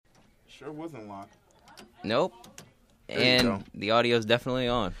Sure wasn't locked. Nope. And the audio's definitely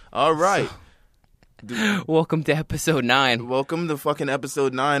on. All right. Welcome to episode 9. Welcome to fucking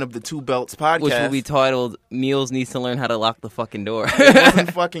episode 9 of the Two Belts podcast. Which will be titled, Meals Needs to Learn How to Lock the Fucking Door. It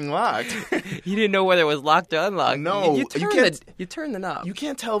wasn't fucking locked. You didn't know whether it was locked or unlocked. No. You turn the knob. You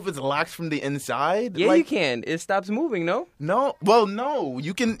can't tell if it's locked from the inside. Yeah, you can. It stops moving, no? No. Well, no.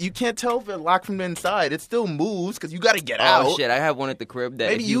 You can't tell if it's locked from the inside. It still moves because you got to get out. Oh, shit. I have one at the crib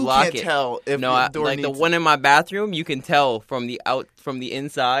that Maybe if you lock can't it. tell if no, the door like needs... the one in my bathroom, you can tell from the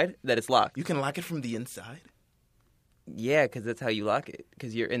inside that it's locked. You can lock it from the inside? Yeah, because that's how you lock it,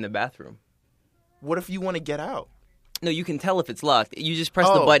 because you're in the bathroom. What if you want to get out? No, you can tell if it's locked. You just press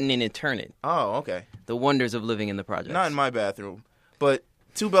the button and turn it. Oh, okay. The wonders of living in the projects. Not in my bathroom. But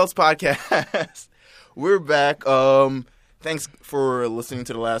Two Belts podcast. We're back. Thanks for listening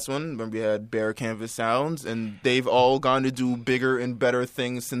to the last one. Remember, we had Bare Canvas Sounds, and they've all gone to do bigger and better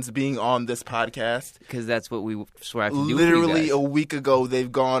things since being on this podcast. Because that's what we strive to do. Literally a week ago,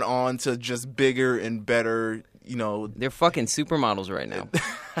 they've gone on to just bigger and better. You know, they're fucking supermodels right now.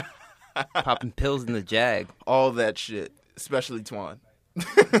 Popping pills in the Jag. All that shit, especially Twan.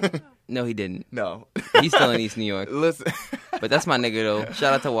 No, he didn't. No. He's still in East New York. Listen. But that's my nigga, though.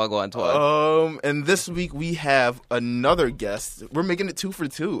 Shout out to Wagwan Twan. And this week we have another guest. We're making it 2 for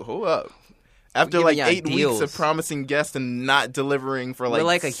 2. Hold up. After like 8 weeks of promising guests and not delivering for like we're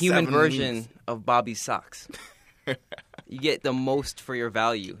like a human version weeks. of Bobby's socks. You get the most for your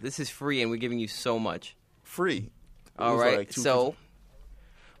value. This is free, and we're giving you so much. Free. All right, like so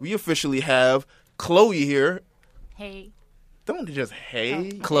we officially have Chloe here. Hey. Don't just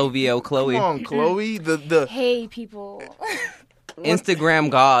hey. Clovio, Chloe. Come on, Chloe. The Hey, people. Instagram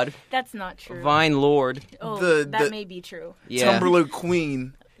God. That's not true. Vine Lord. Oh, that may be true. Yeah. Tumblr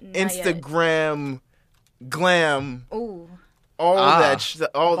Queen. Not Instagram yet. Glam. Ooh. All that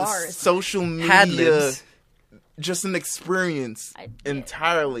all Bars. the social media. Had-libs. Just an experience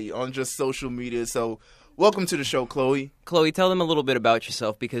entirely on just social media. So, welcome to the show, Chloe. Chloe, tell them a little bit about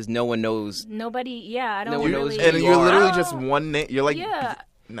yourself because no one knows. Nobody, I don't No one knows really. who And you you're are. literally just one name. You're like, Yeah.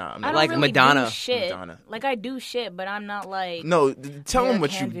 nah, I'm I not. don't like really Madonna. do shit. Madonna. Like, I do shit, but I'm not like. No, tell them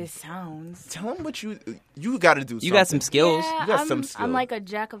what Canvas Sounds. Tell them what you got to do. You got some skills. Yeah, You got I'm, some skill. I'm like a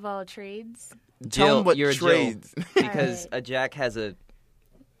jack of all trades. Tell Jill, them what you're trades. a Jill because Alright. a Jack has a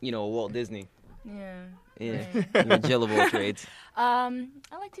Walt Disney. Yeah. Yeah, Right. you're a Jill of all trades. I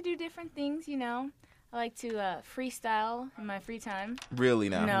like to do different things, I like to freestyle in my free time. Really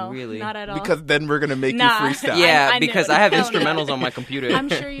now? No, Really? not at all. Because then we're gonna make Nah. you freestyle. Yeah, I know. because I have Hell no. instrumentals on my computer. I'm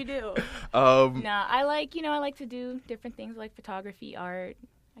sure you do. Um, No, I like to do different things like photography, art.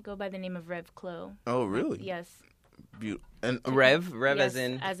 I go by the name of Rev Clo. Oh, really? Yes. Beautiful. And Rev Yes,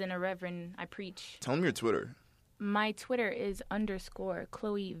 as in a reverend. I preach. tell them your Twitter. My Twitter is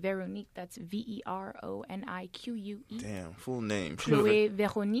 _Chloe Veronique. That's VERONIQUE. Damn, full name. Chloe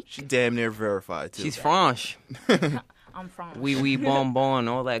Veronique. She damn near verified too. she's French. I'm from Oui, bonbon,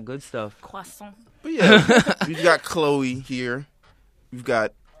 all that good stuff. Croissant. But yeah, we've got Chloe here. We've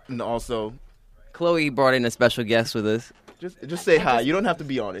got, and also, Chloe brought in a special guest with us. just say hi. You don't have to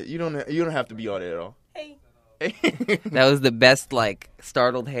be on it. You don't have to be on it at all. Hey. That was the best,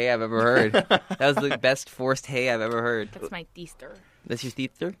 startled hey I've ever heard. That was the best forced hey I've ever heard. That's my Easter. That's your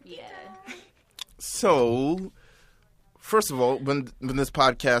teacher? Yeah. So, first of all, when this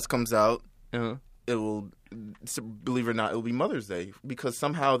podcast comes out, Uh-huh. it will, believe it or not, it will be Mother's Day because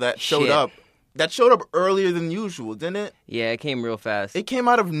somehow that showed Shit. up. That showed up earlier than usual, didn't it? Yeah, it came real fast. It came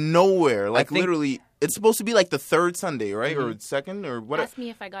out of nowhere. Like, think- literally, it's supposed to be like the third Sunday, right? Or second, or what? Ask me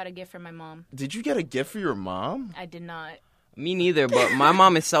if I got a gift from my mom. Did you get a gift for your mom? I did not. Me neither, but my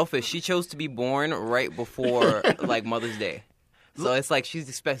mom is selfish. She chose to be born right before, Mother's Day. So it's like she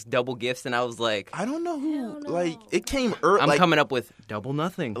expects double gifts, and I was like, I don't know who. Hell no. Like, it came early. I'm coming up with double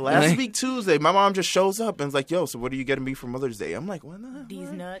nothing. Last week, Tuesday, my mom just shows up and is like, yo, so what are you getting me for Mother's Day? I'm like, what the hell?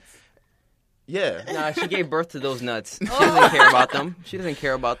 These nuts. Yeah. Nah, she gave birth to those nuts. She doesn't care about them. She doesn't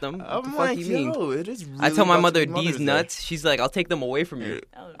care about them. What the I'm fuck like, you mean? yo, it is really I tell my about to mother, be Mother's these Day." nuts, she's like, I'll take them away from you.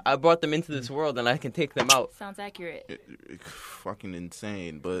 Oh, I brought them into this world, and I can take them out. sounds accurate. Fucking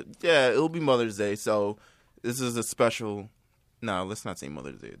insane. But yeah, it'll be Mother's Day, so this is a special. No, let's not say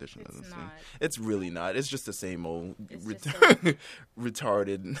Mother's Day edition. It's Let's say- not. It's really not. It's just the same old It's just a-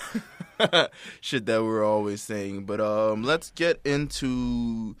 retarded shit that we're always saying. But let's get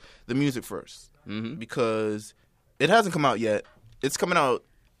into the music first because it hasn't come out yet. It's coming out.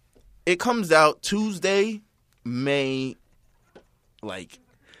 It comes out Tuesday, May,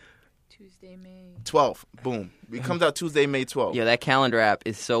 Tuesday, May. 12th. Boom. It comes out Tuesday, May 12th. Yeah, that calendar app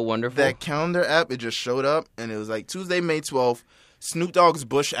is so wonderful. That calendar app, it just showed up, and it was like Tuesday, May 12th. Snoop Dogg's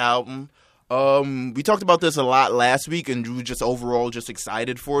Bush album. We talked about this a lot last week, and we were just overall just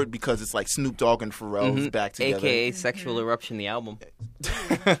excited for it because it's like Snoop Dogg and Pharrell's back together. AKA Sexual Eruption, the album.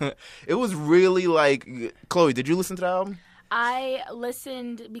 It was really like, Chloe, did you listen to the album? I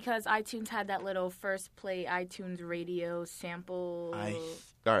listened because iTunes had that little first play iTunes radio sample.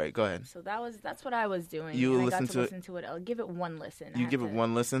 All right, go ahead. So that's what I was doing. You and listened I got to to it? listen to it. I'll give it one listen. You give it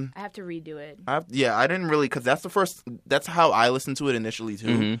one listen? I have to redo it. I didn't really, because that's how I listened to it initially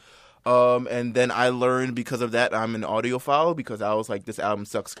too. And then I learned because of that I'm an audiophile because I was like, this album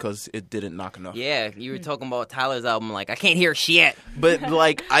sucks because it didn't knock enough. Yeah, you were talking about Tyler's album like, I can't hear shit. But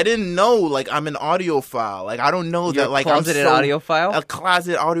like, I didn't know like I'm an audiophile. Like I don't know You're that like closeted I'm audiophile? a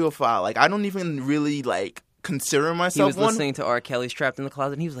closet audiophile. Like I don't even really like consider He myself was one. listening to R. Kelly's Trapped in the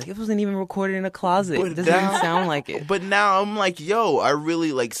Closet, and he was like, it wasn't even recorded in a closet. But It doesn't now- even sound like it. But now I'm like, yo, I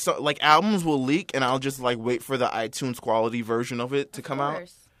really like like albums will leak, and I'll just like wait for the iTunes quality version of it to come out,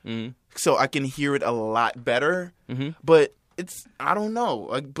 so I can hear it a lot better. But I don't know.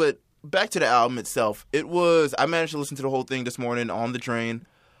 Like, but back to the album itself, I managed to listen to the whole thing this morning on the train.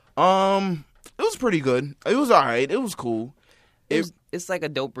 It was pretty good. It was all right. It was cool. It's like a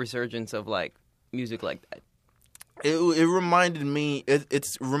dope resurgence of like music like that. It reminded me.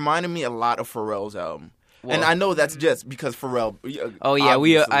 It's reminded me a lot of Pharrell's album, and I know that's just because Pharrell. Oh yeah,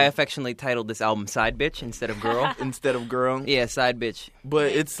 obviously, I affectionately titled this album "Side Bitch" instead of "Girl." instead of girl. Yeah, "Side Bitch."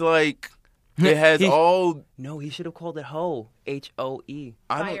 But it's like it has all. No, he should have called it "Hoe." HOE.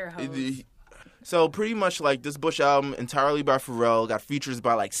 Fire hose. So pretty much like this Bush album entirely by Pharrell, got features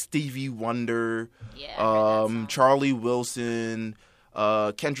by like Stevie Wonder, Yeah, I heard that song. Charlie Wilson,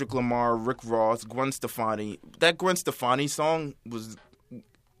 Kendrick Lamar, Rick Ross, Gwen Stefani. That Gwen Stefani song was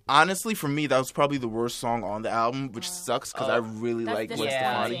honestly for me that was probably the worst song on the album, which sucks because I really That's like Gwen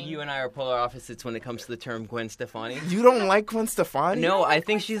disappointing. Stefani. You and I are polar opposites when it comes to the term Gwen Stefani. You don't like Gwen Stefani? No, I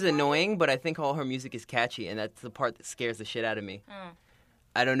think she's annoying, but I think all her music is catchy, and that's the part that scares the shit out of me.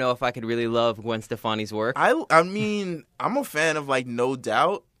 I don't know if I could really love Gwen Stefani's work. I mean, I'm a fan of like No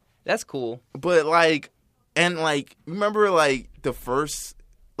Doubt, That's cool. but like, and like, remember like the first,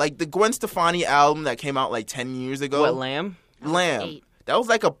 like the Gwen Stefani album that came out like 10 years ago? What, Lamb? Lamb. 8. That was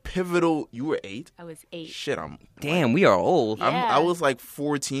like a pivotal. You were 8? I was 8. Shit, Damn, we are old. Yeah. I was like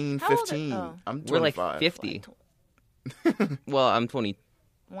 14, How old are- 15. oh. I'm 25. We're like 50. Well, I'm 20.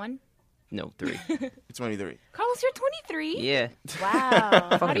 1? No, 3. 23. Carlos, you're 23? Yeah. Wow. How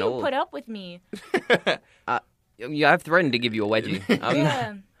do Fucking you old. put up with me? Yeah, I've threatened to give you a wedgie.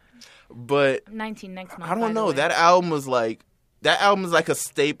 Yeah. But I'm 19 next month. I by don't the know. way. That album is like a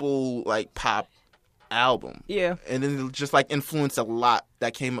staple like pop album. Yeah. And then it just like influenced a lot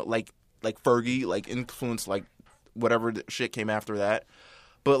that came like Fergie, like influenced like whatever shit came after that.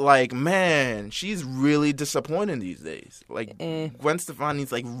 But like, man, she's really disappointing these days. Like Gwen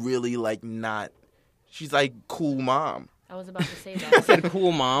Stefani's like really like not. She's like cool mom. I was about to say that. Said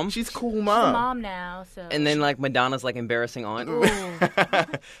cool mom. She's cool I'm mom. a mom now, so. And then like Madonna's like embarrassing aunt.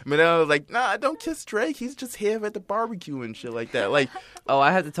 Madonna was like, nah, don't kiss Drake. He's just here at the barbecue and shit like that. Like Oh,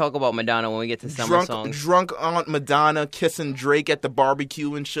 I have to talk about Madonna when we get to summer songs. drunk Aunt Madonna kissing Drake at the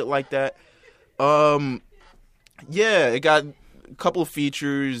barbecue and shit like that. Yeah, it got a couple of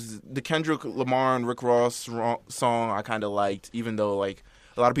features. The Kendrick Lamar and Rick Ross song I kind of liked, even though like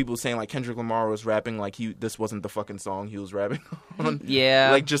a lot of people were saying like Kendrick Lamar was rapping like this wasn't the fucking song he was rapping on. Yeah.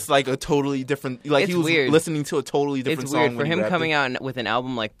 Like just like a totally different, like It's he was weird. listening to a totally different It's song. weird for when he him rapped coming it. out with an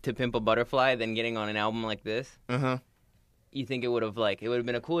album like To Pimp a Butterfly, then getting on an album like this. Uh-huh. You think it would have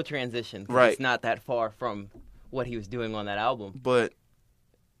been a cool transition. 'Cause Right. It's not that far from what he was doing on that album. But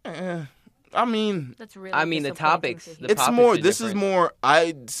I mean, That's really I mean, the disappointing topics. to The hear. it's topics more. are This different. is more.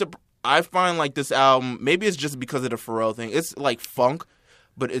 I find like this album. Maybe it's just because of the Pharrell thing. It's like funk,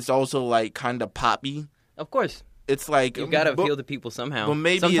 but it's also like kind of poppy. Of course, It's like you gotta but- appeal to people somehow. but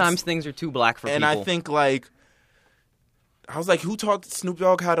maybe sometimes it's- things are too black for And people. I think like I was like, who taught Snoop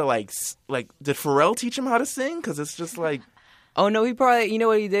Dogg how to like did Pharrell teach him how to sing? Because it's just like Oh no, he probably. You know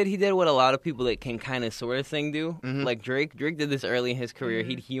what he did? He did what a lot of people that can kind of sort of sing do. Mm-hmm. Like Drake. Drake did this early in his career.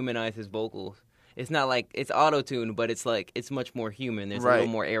 He'd humanize his vocals. It's not like it's auto-tuned, but it's like it's much more human. There's a Right. little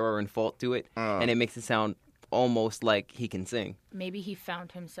more error and fault to it, and it makes it sound almost like he can sing. Maybe he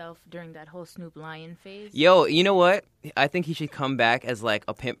found himself during that whole Snoop Lion phase. Yo, you know what? I think he should come back as like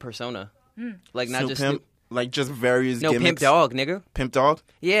a pimp persona, like not Snoop just Pimp, Snoop. like just various No, gimmicks. Pimp Dog, nigga. Pimp Dog.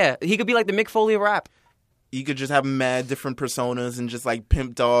 Yeah, he could be like the Mick Foley of rap. You could just have mad different personas and just like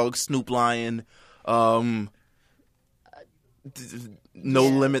Pimp Dog, Snoop Lion, No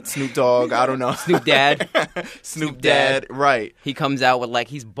Limit Snoop Dogg. I don't know. Snoop Dad. Snoop Dad. Right. He comes out with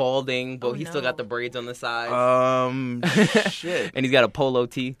he's balding, but Oh, he's still no. got the braids on the side, Shit. and he's got a polo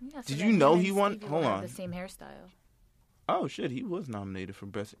tee. Yeah, so Did then you know him he and won? Stevie Hold Wonder on. have the same hairstyle. Oh shit, he was nominated for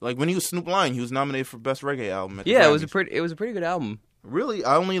best. Like when he was Snoop Lion, he was nominated for best reggae album. At the Yeah, it was a Grammys. pretty good album. Really,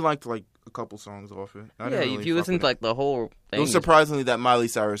 I only liked like a couple songs off it. I Yeah, didn't if really you fuck listen with to it. the whole It thing, was surprisingly that Miley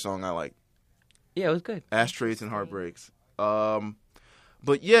Cyrus song I like. yeah, it was good. Ashtrays and Heartbreaks.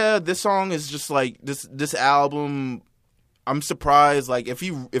 But yeah, this song is just like this album. I'm surprised. Like if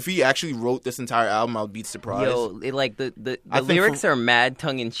he actually wrote this entire album, I'd be surprised. Yo, it, the I think lyrics are mad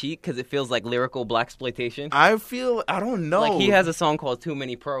tongue in cheek because it feels like lyrical blaxploitation. I don't know. Like he has a song called "Too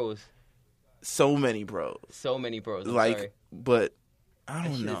Many Pros," so many pros. so many pros. I'm Like, sorry. but I That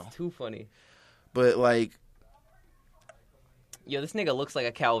don't shit know. is too funny. But like, Yo, this nigga looks like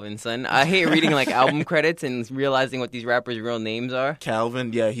a Calvin, son. I hate reading album credits and realizing what these rappers' real names are.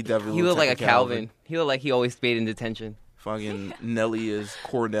 Calvin, yeah, he definitely He looks looked like a Calvin. He looked like he always stayed in detention. Fucking Nelly is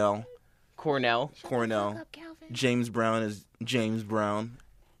Cornell. Cornell, Cornell. What's up, Calvin? James Brown is James Brown.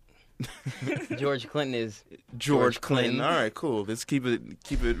 George Clinton is George Clinton. All right, cool. Let's keep it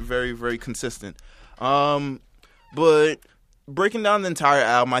very, very consistent. But breaking down the entire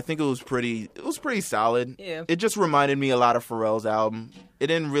album, I think it was pretty solid. Yeah. It just reminded me a lot of Pharrell's album. It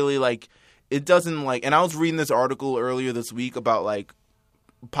didn't really it doesn't and I was reading this article earlier this week about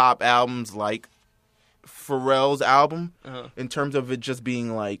pop albums like Pharrell's album in terms of it just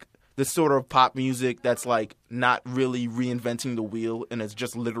being this sort of pop music that's not really reinventing the wheel and it's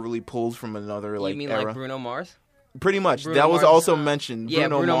just literally pulled from another You mean era. like Bruno Mars? Pretty much. Bruno That was Mars? also mentioned. Yeah,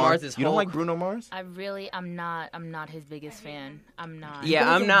 Bruno Mars is You don't Hulk. like Bruno Mars? I'm not his biggest fan. I'm not.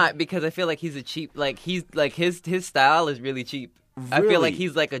 Yeah, I'm not because I feel like he's a cheap. His style is really cheap. I feel like Really?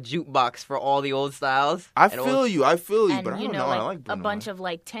 he's like a jukebox for all the old styles. I And feel old- you, And but I you don't know, know. I like a Bruno bunch Mars. of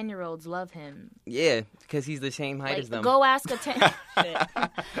 10-year-olds love him. Yeah, because he's the same height as them. Go ask a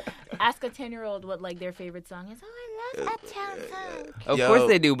 10-year-old what their favorite song is. Oh, I love Uptown Funk. Of Yo, course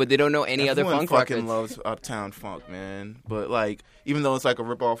they do, but they don't know any other Everyone funk fucking records. loves Uptown Funk, man. But even though it's a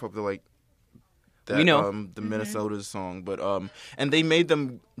ripoff of that, We know. the Minnesota's song, but and they made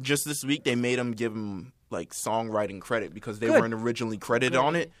them just this week. They made them give them songwriting credit because they Good. weren't originally credited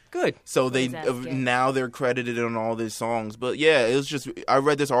on it. Good. So they What does that get? now they're credited on all these songs. But yeah, it was just I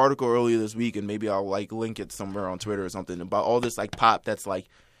read this article earlier this week, and maybe I'll link it somewhere on Twitter or something about all this pop that's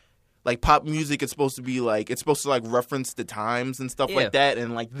pop music is supposed to be it's supposed to reference the times and stuff Yeah. like that,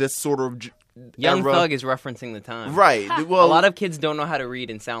 and this sort of Young era. Thug is referencing the time. Right. Well, A lot of kids don't know how to read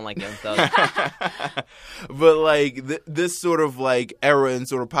and sound like Young Thug. but this sort of era and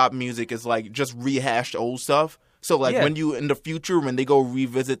sort of pop music is just rehashed old stuff. So Yeah. when you in the future when they go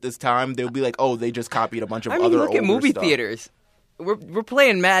revisit this time, they'll be oh, they just copied a bunch of I mean, other look at older movie stuff. theaters. We're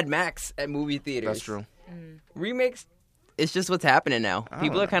playing Mad Max at movie theaters. That's true. Remakes. It's just what's happening now. I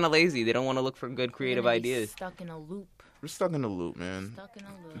People don't are know. kind of lazy. They don't want to look for good creative We're gonna be ideas. Stuck in a loop. We're stuck in the loop, man. Stuck in a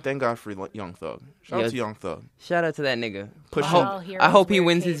loop. Thank God for Young Thug. Shout out Yes. to Young Thug. Shout out to that nigga. Pushing- All heroes I hope he wear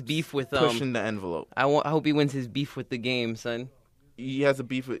wins his capes. beef with Pushing the envelope. I hope he wins his beef with the game, son. He has a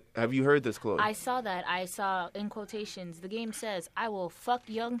beef with. Have you heard this, Chloe? I saw that. I saw in quotations. The game says, "I will fuck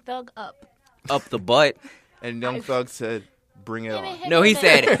Young Thug up." Up the butt. And Young Thug said, "Bring it on." No, he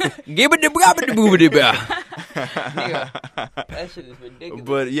said, "Give it the That shit is ridiculous.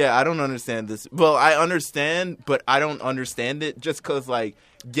 But yeah, I don't understand this. Well, I understand, but I don't understand it just because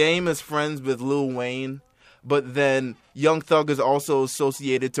Game is friends with Lil Wayne, but then Young Thug is also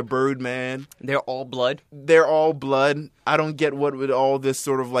associated to Birdman. They're all blood. They're all blood. I don't get what with all this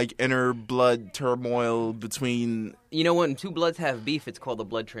sort of inner blood turmoil between. You know, when two bloods have beef, it's called a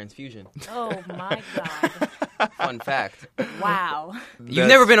blood transfusion. Oh my god! Fun fact. Wow. You've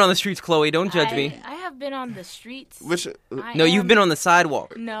never been on the streets, Chloe. Don't judge me. I have been on the streets. Which No, you've been on the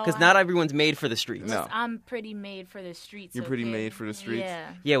sidewalk. No, Because I- not everyone's made for the streets. No. I'm pretty made for the streets. You're pretty okay? made for the streets?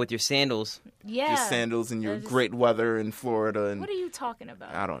 Yeah. Yeah, with your sandals. Yeah. your sandals and your There's- great weather in Florida and What are you talking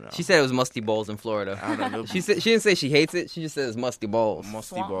about? I don't know. She said it was musty balls in Florida. I don't know. She didn't say she hates it. She just says musty balls.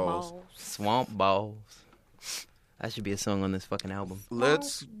 Musty Swamp balls. Swamp balls. That should be a song on this fucking album.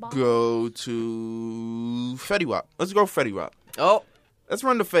 Let's Balls. go to Fetty Wap. Let's go Fetty Wap. Oh, Let's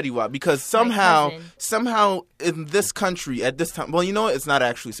run to Fetty Wap because cousin. somehow in this country at this time, well, you know what? It's not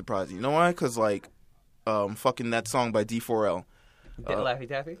actually surprising. You know why? Because fucking that song by D4L, Laffy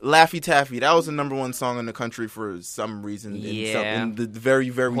Taffy. Laffy Taffy. That was the number one song in the country for some reason. Yeah. In the very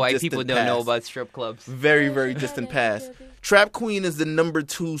very White distant people don't know past. about strip clubs. Very very distant past. Trap Queen is the number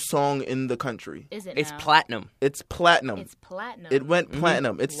 2 song in the country. Is it It's now? platinum. It's platinum. It's platinum. It went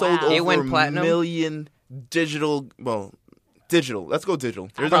platinum. It sold Wow. over It went platinum? a million digital. Well, Digital. Let's go digital.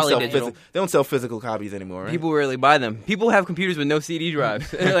 They don't Probably sell digital. they don't sell physical copies anymore, right? People rarely buy them. People have computers with no CD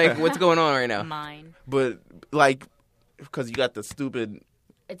drives. They're like, what's going on right now? Mine. But like, because you got the stupid.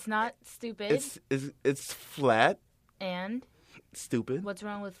 It's not stupid. It's flat. And Stupid. what's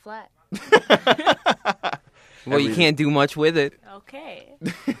wrong with flat? Well, you can't do much with it. Okay.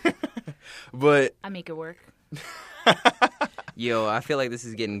 But I make it work. Yo, I feel like this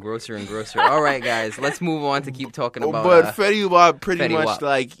is getting grosser and grosser. All right, guys, let's move on to keep talking about. but Fetty Wap pretty Fetty much Wap.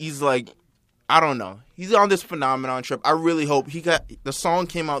 like he's like, I don't know. He's on this phenomenon trip. I really hope the song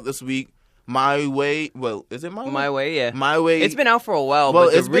came out this week. My Way. Well, is it My Way? My Way, yeah. My Way. It's been out for a while, Well,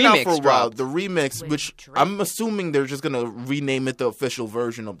 but the it's been out remix for a while. dropped. The remix, With which Drake. I'm assuming they're just gonna rename it the official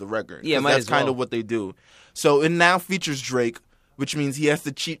version of the record. Yeah, 'cause might that's as kind well. of what they do. So it now features Drake, which means he has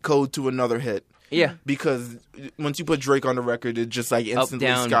to cheat code to another hit. Yeah. Because once you put Drake on the record, it just like Up, instantly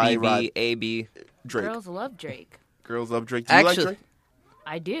down, skyrocket. BB, AB. Drake. Girls love Drake. Girls love Drake. Do you like Actually- Drake?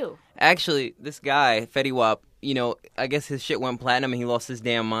 I do. Actually, this guy, Fetty Wap, you know, I guess his shit went platinum and he lost his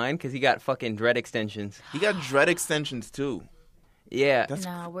damn mind because he got fucking dread extensions. He got dread extensions too. Yeah. That's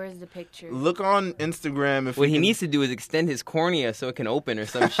Nah, where's the picture? Look on Instagram if What you he can- needs to do is extend his cornea so it can open or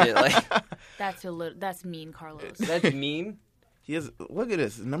some shit. Like, That's mean, Carlos. that's mean. He has. Look at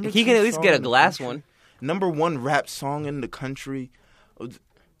this. Number He 2 can at least song get a in the glass country. one. Number 1 rap song in the country.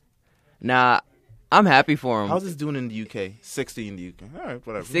 Nah, I'm happy for him. How's this doing in the UK? 60 in the UK. All right,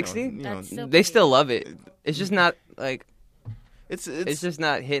 whatever. 60? That's so They still pretty. love it. It's just not like it's it's just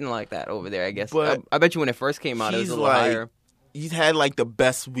not hitting like that over there. I guess. But I bet you when it first came out, it was he's a little like- higher. he's had like the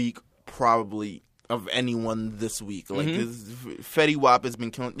best week probably of anyone this week. Like his Fetty Wap has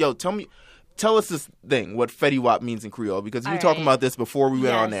been killing. Yo, tell us this thing. What Fetty Wap means in Creole because you were All talking right. about this before we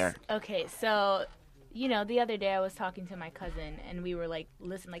went on Yes. there. Okay, so the other day I was talking to my cousin and we were like,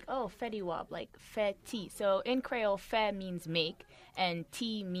 listen, like, oh, Fetty Wap, like Fetty. So in Creole, Fe means make, and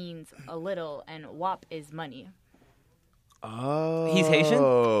T means a little, and Wap is money. Oh, He's Haitian?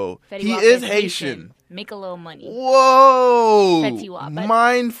 Fetty He Wap is Haitian. Make a little money. Whoa, Fetty Wap, but-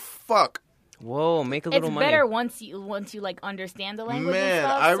 mind fuck. Whoa, make a It's little money. better once you like understand the language. and Man,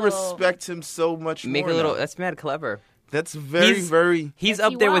 stuff, I so respect him so much Make more a little. now. That's mad clever. That's very, He's- very. He's Fetty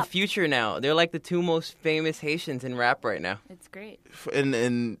up there with Wap. Future now. They're like the two most famous Haitians in rap right now. It's great.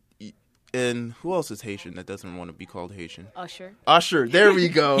 And who else is Haitian that doesn't want to be called Haitian? Usher. Usher. There we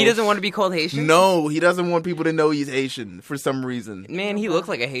go. He doesn't want to be called Haitian. No, he doesn't want people to know he's Haitian for some reason. Man, he looks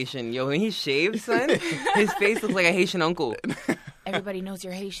like a Haitian. Yo, when he shaves, son, his face looks like a Haitian uncle. Everybody knows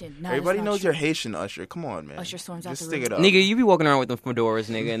you're Haitian. No, Everybody that's not knows true. you're Haitian, Usher. Come on, man. Usher storms out Just the stick room. it up. Nigga, you be walking around with them fedoras,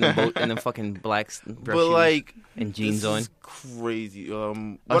 nigga, and the boat and the fucking black dress But shoes like, and jeans this on. is crazy.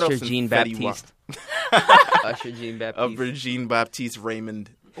 What Usher else in Jean Fetty Wap? Baptiste. Usher Jean Baptiste. Of Jean Baptiste Raymond.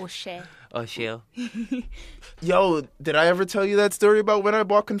 Usher. Usher. Yo, did I ever tell you that story about when I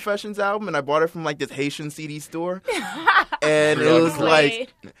bought Confessions album and I bought it from like this Haitian CD store? And it was Wait.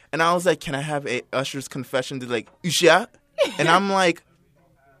 like, and I was like, can I have a Usher's Confession? They're like, Usha? And I'm like,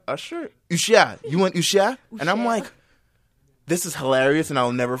 Usher? Usha? You want Usha? And I'm Usha. like, this is hilarious and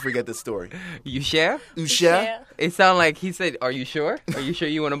I'll never forget this story. You share? Usha? It sounded like he said, "Are you sure? Are you sure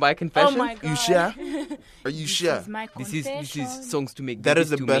you want to buy Oh Confessions?" my god. Usha? Are you This sure? is my This is confession. songs to make. That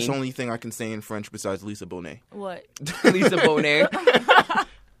is the babies best to only thing I can say in French besides Lisa Bonet. What? Lisa Bonet.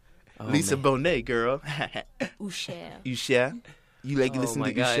 Oh, Lisa man. Bonet, girl. Usher. Usha? You like Oh listen my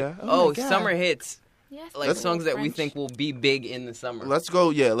to god. Usha? Oh, my God. summer hits. Yes. Like Let's- songs that we French. think will be big in the summer. Let's go,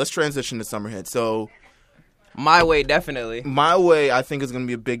 let's transition to summer hits. So, My Way, definitely. My Way, I think, is going to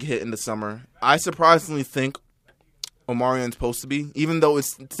be a big hit in the summer. I surprisingly think Omarion's supposed to be, even though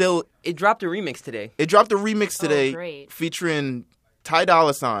it's still. It dropped a remix today. It dropped a remix today great. featuring Ty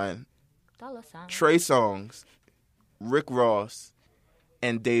Dolla $ign, Dollar sign. Trey Songz, Rick Ross,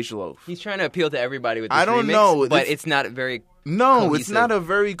 and Dej Loaf. He's trying to appeal to everybody with this I don't remix, know. but This- it's not very. No, it's cohesive. not a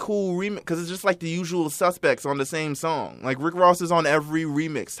very cool remix because it's just like the usual suspects on the same song. Like Rick Ross is on every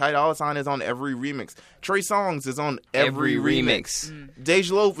remix. Ty Dolla $ign is on every remix. Trey Songz is on every remix.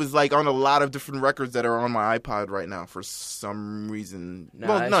 Dej Loaf is like on a lot of different records that are on my iPod right now for some reason. Nah,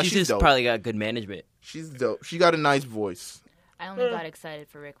 well, no, she's she's just dope. probably got good management. She's dope. She got a nice voice. I only got excited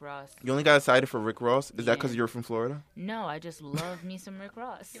for Rick Ross. You only got excited for Rick Ross? Is that Yeah. because you're from Florida? No, I just love me some Rick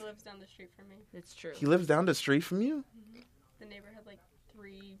Ross. He lives down the street from me. It's true. He lives down the street from you? The neighborhood, like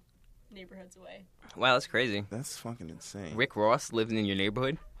 3 neighborhoods away. Wow, that's crazy. That's fucking insane. Rick Ross living in your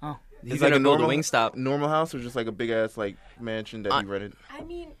neighborhood. Oh. He's It's gonna like a build normal a Wingstop. normal house or just like a big ass like mansion that he rented? I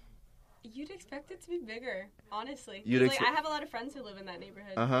mean, you'd expect it to be bigger, honestly. You'd 'Cause, like, expect- I have a lot of friends who live in that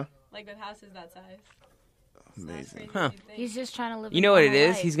neighborhood, Uh-huh. like with houses that size. So that's Amazing. crazy Huh. to think. He's just trying to live. You a know what it normal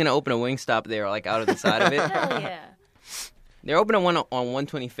is? life. He's gonna open a Wingstop there, like out of the side of it. Hell yeah. They're opening one on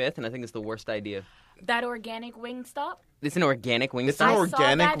 125th, and I think it's the worst idea. That organic Wingstop. It's an organic Wingstop. It's an I organic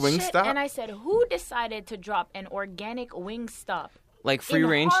saw that shit, Wingstop? and I said, who decided to drop an organic Wingstop Like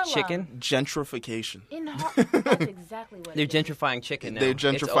free-range Harlem? chicken. Gentrification. in Harlem? That's exactly what They're it is. gentrifying chicken now. They're It's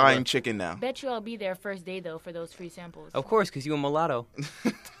gentrifying over. chicken now. Bet you I'll be there first day though for those free samples. Of course, because you a mulatto.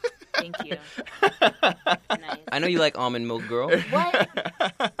 Thank you. Nice. I know you like almond milk, girl. What?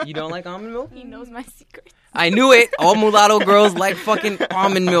 You don't like almond milk? He knows my secrets. I knew it. All mulatto girls like fucking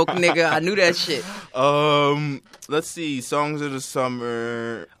almond milk, nigga. I knew that shit. Let's see. Songs of the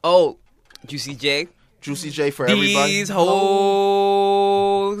summer. Oh, Juicy J. Juicy J for everybody. These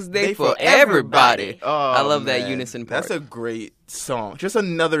hoes, they for everybody. Oh, I love that man. unison part. That's a great song. Just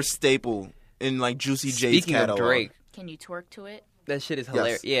another staple in like Juicy J's Speaking catalog. of Drake, Can you twerk to it? that shit is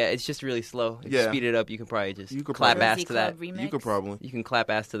hilarious. Yes. Yeah, it's just really slow. If you Yeah. speed it up, you can probably just You could clap probably- ass Jersey to that. Club remix? You could probably. You can clap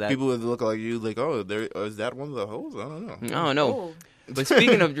ass to that. People would look like you, like, oh, is that one of the hoes? I don't know. I don't know. Oh, But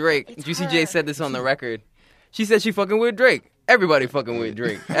speaking of Drake, It's Juicy her. J said this on the record. She said she fucking with Drake. Everybody fucking with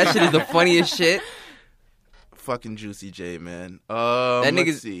Drake. That shit is the funniest shit. Fucking Juicy J, man. That Let's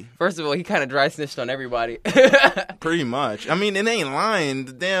nigga's, see. first of all, he kind of dry snitched on everybody. Pretty much. I mean, it ain't lying.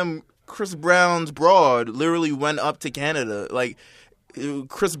 The damn Chris Brown's broad literally went up to Canada. Like,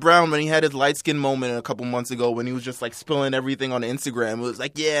 Chris Brown, when he had his light skin moment a couple months ago when he was just like spilling everything on Instagram, it was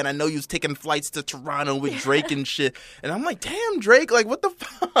like, yeah, and I know you was taking flights to Toronto with Drake and shit. And I'm like, damn, Drake, like, what the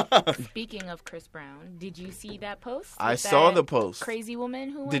fuck? speaking of Chris Brown, did you see that post? I with saw that the post. Crazy woman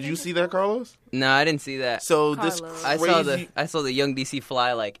who. Did went you into see that, school? Carlos? No, I didn't see that. So this Carlos. crazy. I saw the Young DC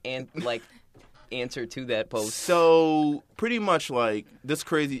Fly answer to that post. So pretty much like this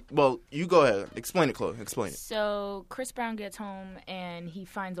crazy. Well, you go ahead. Explain it, Chloe. Explain it. So Chris Brown gets home and he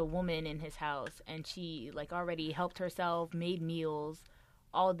finds a woman in his house, and she like already helped herself, made meals,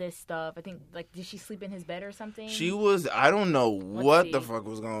 all this stuff. I think like did she sleep in his bed or something? She was. I don't know what the see. fuck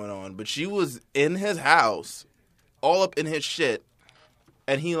was going on, but she was in his house, all up in his shit,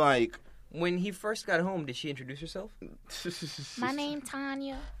 and he like. When he first got home, did she introduce herself? My name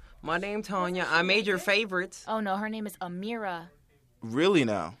Tanya. My name Tanya. I made your favorites. Oh no, her name is Amira. Really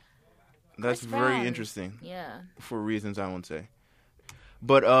now. That's Chris very Brown. interesting Yeah. for reasons I won't say.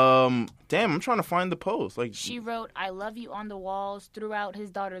 But damn, I'm trying to find the post. Like She wrote, I love you on the walls, throughout his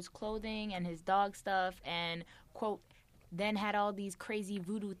daughter's clothing and his dog stuff, and, quote, then had all these crazy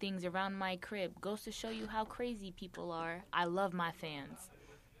voodoo things around my crib. Goes to show you how crazy people are. I love my fans.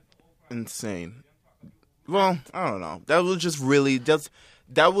 insane. Well, I don't know. That was just really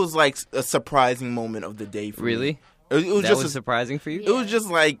that was like a surprising moment of the day for me. Really? It was That just was surprising for you? it was just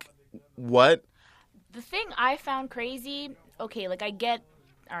like what? The thing I found crazy, okay, like I get,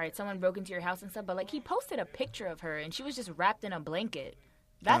 all right, someone broke into your house and stuff, but like he posted a picture of her and she was just wrapped in a blanket.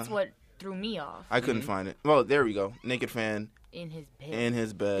 That's what threw me off. I couldn't find it. Well, there we go. Naked fan In his bed. in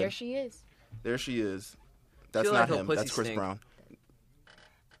his bed. There she is. There she is. That's Feel not like her him. pussy That's Chris stink. Brown.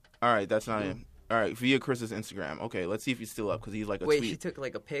 All right, that's not him. All right, via Chris's Instagram. Okay, let's see if he's still up because he's like a Wait, tweet. she took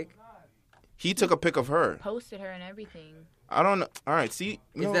like a pic? He took a pic of her. Posted her and everything. I don't know. All right, see,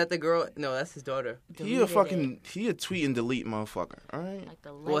 Is that the girl? No, that's his daughter. Deleted he a tweet and delete motherfucker. All right. Like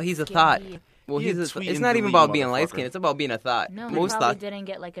the Well, he's a light-skinned thought. bee. Well, He a it's tweet not and even delete about being light motherfucker. skinned. It's about being a thought. No, he Most probably thoughts. didn't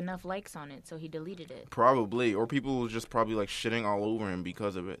get like enough likes on it, so he deleted it. Probably, or people were just probably like shitting all over him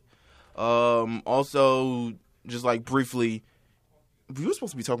because of it. Also, just like briefly, we were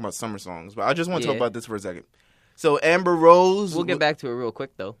supposed to be talking about summer songs, but I just want to talk Yeah. about this for a second. So Amber Rose, We'll get back to it real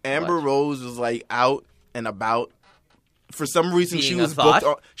quick though. Amber Watch. Rose was like out and about. For some reason, she Being a was booked.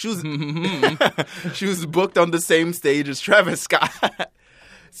 thought? On, she was she was booked on the same stage as Travis Scott.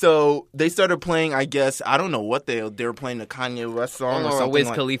 So they started playing. I guess I don't know what they were playing, a Kanye West song or Or a something Wiz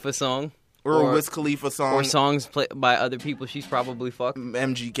like, Khalifa song. or a Wiz Khalifa song, Or songs by other people she's probably fucked.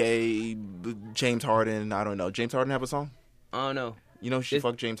 MGK, James Harden. I don't know. James Harden have a song? I don't know. You know she Is-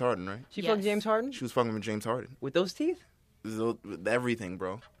 fucked James Harden, right? She Yes. fucked James Harden? She was fucking with James Harden. With those teeth? Everything,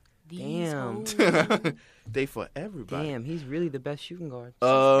 bro. These Damn. hoes. They for everybody. Damn, he's really the best shooting guard.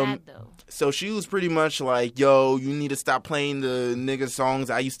 Bad though. So she was pretty much like, "Yo, you need to stop playing the nigga songs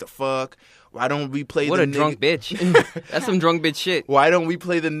I used to fuck. Why don't we play What the a drunk bitch. That's some drunk bitch shit. Why don't we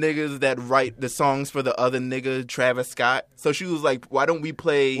play the niggas that write the songs for the other nigga, Travis Scott?" So she was like, "Why don't we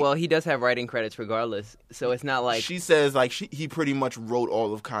play?" Well, he does have writing credits regardless, so it's not like she says like he pretty much wrote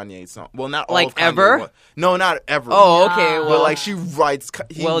all of Kanye's songs. Well, not all Like of Kanye, ever? but- No, not ever. Oh, okay. Nah. but Well, like she writes.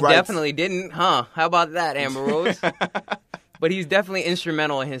 He writes, definitely didn't, huh? How about that, Amber Rose? But he's definitely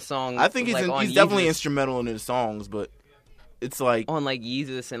instrumental in his songs. I think he's like, on he's definitely Yeezus. instrumental in his songs, but it's like on like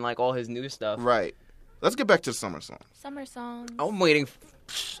Yeezus and like all his new stuff. right. let's get back to the summer song. Summer songs. I'm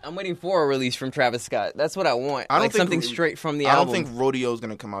waiting for a release from Travis Scott. That's what I want. I don't like think something straight from the I album. don't think Rodeo's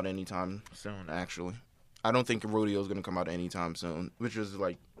gonna come out anytime soon. Actually, I don't think Rodeo's gonna come out anytime soon, which is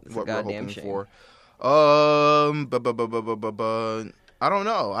like what we're goddamn hoping shame. for. I don't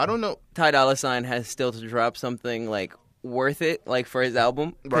know. Ty Dolla $ign has still to drop something like worth it, like for his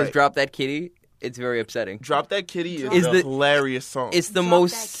album. Because Right. Drop That Kitty, it's very upsetting. Drop That Kitty Is a the- hilarious song. It's the Drop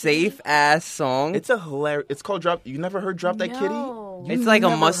most That Kitty? safe ass song. It's a hilarious. It's called Drop. You never heard Drop That No. Kitty? It's You like a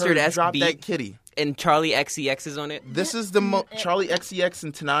never heard mustard-esque Drop beat. That Kitty. and Charlie XCX is on it. This is the Charlie XCX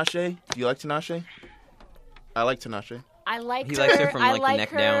and Tinashe. Do you like Tinashe? I like Tinashe. I like He her. likes her from, I like, the like neck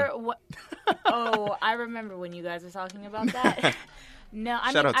her. down. Oh, I remember when you guys were talking about that. No,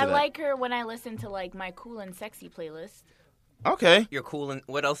 I Shout mean out to I that. like her when I listen to like my cool and sexy playlist. Okay. You're cool and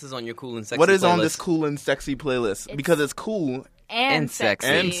what else is on your cool and sexy What is on playlist? this cool and sexy playlist? It's- Because it's cool And, And sexy.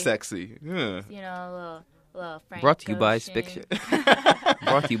 and sexy. Yeah. You know, little Frank Brought to you by Ocean. Spick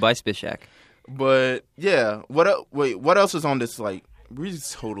Brought to you by Spit Shack. But yeah, what else is on this? Like, we're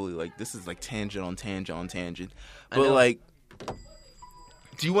just totally like this is like tangent on tangent on tangent. I But know. like,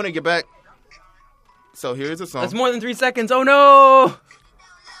 do you want to get back? So here's a song. That's more than 3 seconds. Oh no!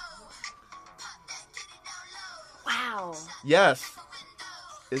 Wow, Yes.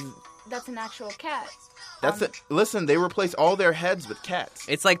 Is that's an actual cat. that's it? Listen, they replace all their heads with cats,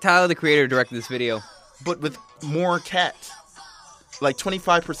 It's like Tyler the Creator directed this video. but with more cat. Like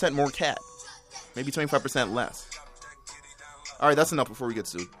 25% more cat. Maybe 25% less. All right, that's enough before we get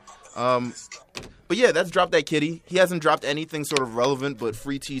sued. But yeah, that's Drop That Kitty. He hasn't dropped anything sort of relevant, but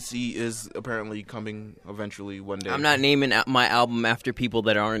Free TC is apparently coming eventually one day. I'm not naming my album after people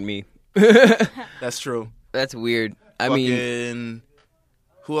that aren't me. That's true. That's weird. I mean,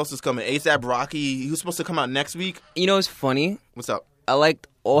 who else is coming? ASAP Rocky. He was supposed to come out next week. you know what's funny? What's up? I liked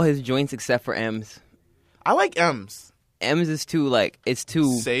all his joints except for M's. I like M's. M's is too like it's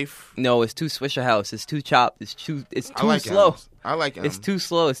too Safe. no, it's too Swisher House. It's too chopped. It's too I like slow. M's. I like M's. It's too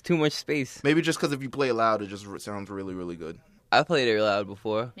slow. It's too much space. Maybe just because if you play it loud, it just sounds really, really good. I played it loud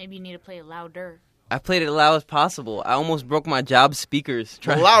before. Maybe you need to play it louder. I played it loud as possible. I almost broke my job speakers.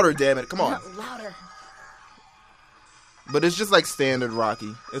 Louder, damn it! Come on. Louder. But it's just like standard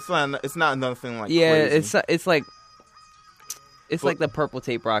Rocky. It's not nothing like Yeah, crazy. it's like it's But- like the Purple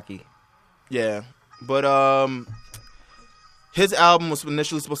Tape Rocky. Yeah, but his album was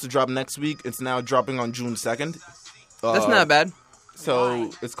initially supposed to drop next week. It's now dropping on June 2nd. That's not bad. So Why?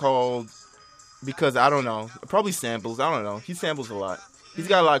 it's called because I don't know, probably samples. I don't know. He samples a lot. He's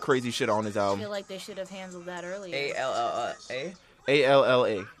got a lot of crazy shit on his I album. feel like they should have handled that earlier. ALLA.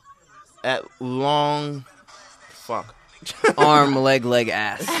 ALLA at long fuck Arm, leg,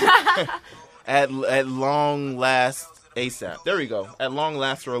 ass. at long last ASAP. There we go. At long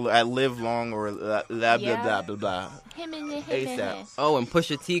last or at live long or blah blah Yeah. blah blah blah. Him and ASAP. Oh, and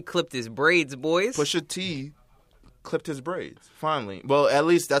Pusha T clipped his braids, boys. Pusha T clipped his braids finally. Well, at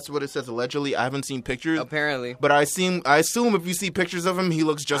least that's what it says allegedly. I haven't seen pictures, Apparently. but I assume if you see pictures of him, he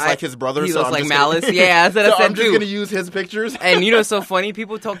looks just like his brother. He so looks I'm like just Malice. Gonna, Yeah, that's what so I said I'm just too. gonna use his pictures. And you know what's so funny?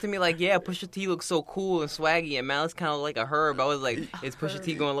 People talk to me like, yeah, Pusha T looks so cool and swaggy, and Malice kind of like a herb. I was like, is Pusha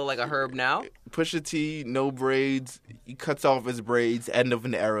T going to look like a herb now? Pusha T, no braids. He cuts off his braids. End of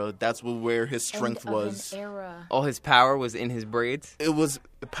an era. That's where his strength End of was. an era. All his power was in his braids. It was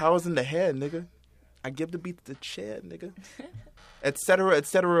the power's in the head, nigga. I give the beat to the chair, nigga. Etc. Ric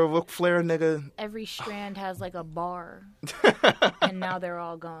Flair, nigga. Every strand has like a bar, and now they're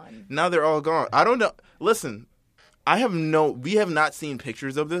all gone. Now they're all gone. I don't know. Listen, we have not seen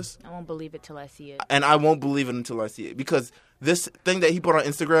pictures of this, I won't believe it till I see it. and I won't believe it until I see it because this thing that he put on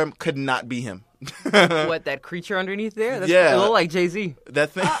Instagram could not be him. What, that creature underneath there? That's, Yeah. It looked like Jay-Z.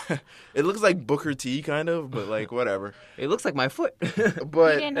 That thing, it looks like Booker T kind of, but like whatever. It looks like my foot. You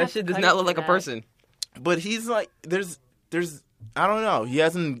But didn't That have shit to does cut not it look for like a that. person. But he's like, there's, I don't know.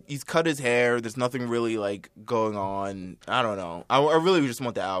 He's cut his hair. There's nothing really like going on. I don't know. I really just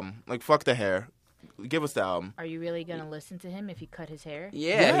want the album. Like, fuck the hair. Give us the album. Are you really gonna listen to him if he cut his hair?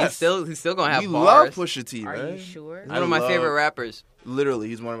 Yeah, Yes. he's still going to have We bars. love Pusha T, Are man. you sure? He's one of my favorite rappers. Literally,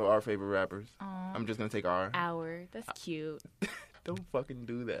 he's one of our favorite rappers. Aw, I'm just gonna take R. hour. That's cute. Don't fucking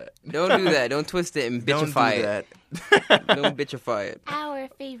do that. Don't do that. Don't twist it and Don't do bitchify it. that. Don't bitchify it. Our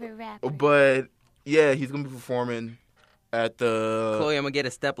favorite rapper. But yeah, he's gonna be performing at the Chloe, I'm going to get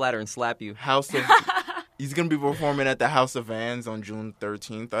a stepladder and slap you. House of. He's gonna be performing at the House of Vans on June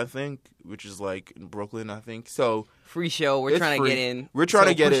 13th, I think, which is like in Brooklyn, I think. So, Free show. We're It's trying to free. get in. We're trying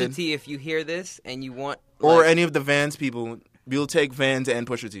to get Pusha in. T, if you hear this and you want... or like, any of the Vans people, we'll take Vans and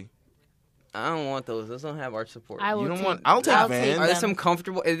Pusha T. I don't want those. Those don't have our support. I will You don't take, want- I'll take I'll Vans. take Are there them. some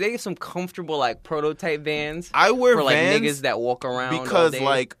comfortable? Are they some comfortable like prototype Vans I wear for like Vans niggas that walk around all because day?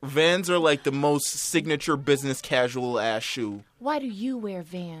 like Vans are like the most signature business casual ass shoe. Why do you wear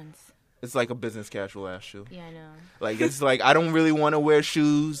Vans? It's like a business casual ass shoe. Yeah, I know. Like it's like I don't really want to wear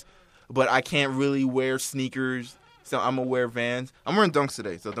shoes, but I can't really wear sneakers, so I'm gonna wear Vans. I'm wearing Dunks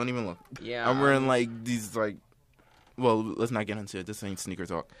today, so don't even look. yeah, I'm wearing like these like, well, let's not get into it. This ain't sneaker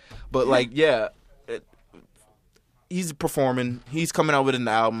talk, but like yeah, he's performing. He's coming out with an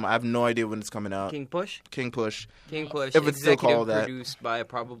album. I have no idea when it's coming out. King Push. King Push. King Push. If it's still executive called that. produced by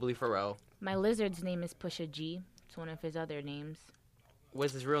probably Pharrell. My lizard's name is Pusha G. It's one of his other names.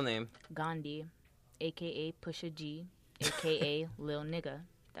 What's his real name? Gandhi, a.k.a. Pusha G, a.k.a. Lil Nigga.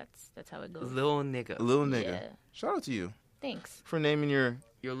 That's how it goes. Lil nigga. Little nigga. Yeah. Shout out to you Thanks. for naming your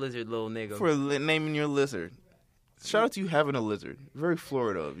Your lizard, little nigga. naming your lizard. Shout out to you having a lizard. Very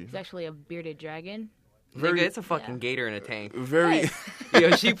Florida of you. It's actually a bearded dragon. Nigga, it's a fucking yeah. gator in a tank. Very.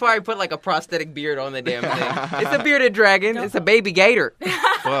 Yo, she probably put like a prosthetic beard on the damn thing. It's a bearded dragon. It's a baby gator.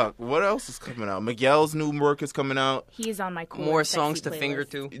 Fuck. What else is coming out? Miguel's new work is coming out He is on my cool More and sexy songs to playlist. finger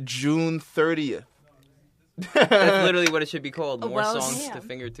to. June 30th. That's literally what it should be called. More Well, songs yeah. to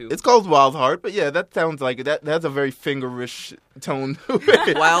finger to. It's called Wild Heart, but yeah, that sounds like it. That has a very fingerish tone to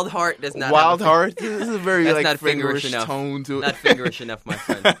it. Wild Heart does not. Wild have a Heart. This is a very That's like not fingerish fingerish enough. tone to it. Not fingerish enough, my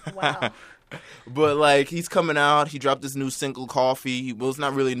friend. Wow. But like he's coming out. He dropped this new single, Coffee. Well, it's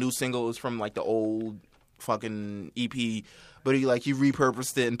not really a new single. It's from like the old fucking EP. But he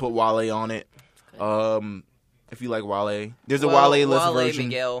repurposed it and put Wale on it. If you like Wale, there's a Wale-less Wale, version.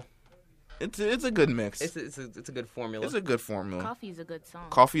 Miguel. It's a good mix. It's a good formula. It's a good formula. Coffee's a good song.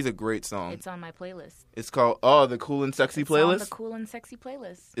 Coffee's a great song. It's on my playlist. It's called the Cool and Sexy It's on playlist. the cool and sexy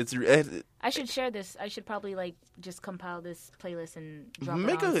playlist. It's I should share this. I should probably just compile this playlist and drop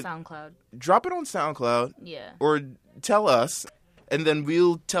Make it on a- SoundCloud. drop it on SoundCloud Yeah. or tell us, and then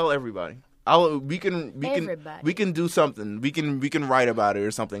we'll tell everybody. We can do something. We can write about it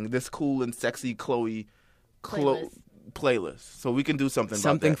or something. This Cool and Sexy Chloe playlist. So we can do something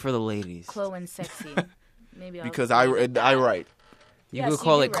Something about for the ladies. Chloe and sexy. Maybe I'll that. Because I write. You Yes, could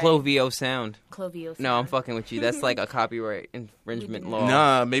call you it do right. Clovio Sound. Clovio. No, I'm Sound. fucking with you. That's like a copyright infringement law.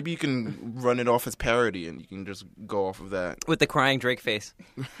 Nah, maybe you can run it off as parody, and you can just go off of that. With the crying Drake face.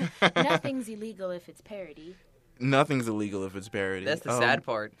 Nothing's illegal if it's parody. Nothing's illegal if it's parody. That's the sad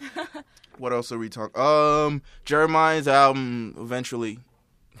part. What else are we talking? Jeremiah's album eventually.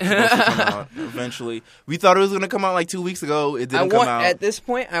 Supposed to come out eventually. We thought it was gonna come out like 2 weeks ago. It didn't come out. At this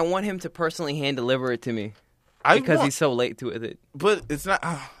point, I want him to personally hand deliver it to me I because want- he's so late to it. But it's not.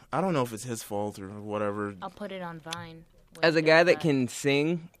 I don't know if it's his fault or whatever. I'll put it on Vine. As a guy that can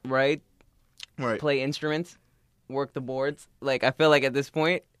sing, right, Right. play instruments, work the boards, like I feel like at this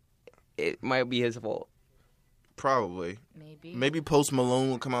point, it might be his fault. Probably. Maybe. Maybe Post Malone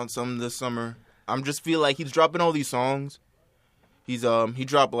will come out some this summer. I'm just feel like he's dropping all these songs. He's he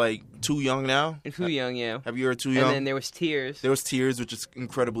dropped like Too Young now. Too young, yeah. Have you heard Too Young? And then there was Tears. There was Tears, which is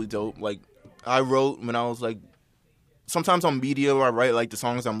incredibly dope. Like I wrote when I was like, sometimes on media I write like the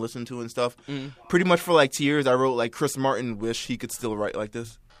songs I'm listening to and stuff. Pretty much for like Tears, I wrote like Chris Martin wish he could still write like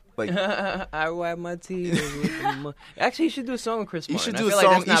this. Like I wipe my tears. Actually, you should do a song with Chris you Martin. should do I a feel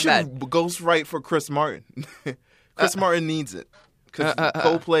song. Like that's You not should bad. ghost write for Chris Martin. Chris Martin needs it because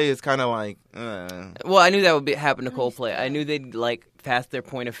Coldplay is kind of like. Well, I knew that would happen to Coldplay. I knew they'd like pass their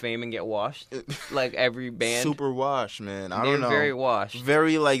point of fame and get washed, like every band. Super wash, man. I They're don't know. very washed.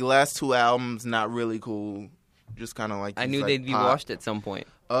 Very like last two albums, not really cool. Just kind of like. I these, knew like, they'd be pop. washed at some point.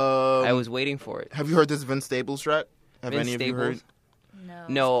 I was waiting for it. Have you heard this Vince Staples track? Have Vince any of you heard? Staples? No.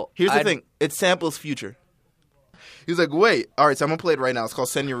 No. Here's the I'd- thing. It samples Future. He was like, wait. All right, so I'm going to play it right now. It's called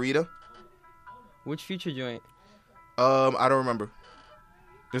Senorita. Which Future joint? I don't remember.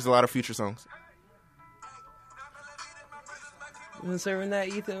 There's a lot of Future songs. Been serving that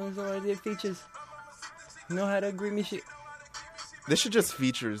Ethan so I did features. Know how to agree me shit. This should just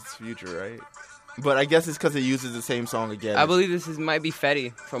features Future, right? But I guess it's because it uses the same song again. I believe this might be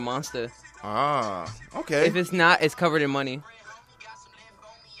Fetty from Monster. Ah, okay. If it's not, it's Covered in Money.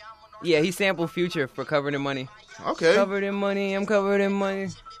 Yeah, he sampled Future for Covered in Money. Okay. Covered in money, I'm covered in money.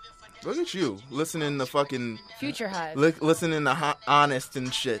 Look at you. Listening to fucking... Future Hive. listening to Honest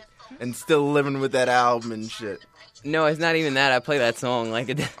and shit. And still living with that album and shit. No, it's not even that. I play that song like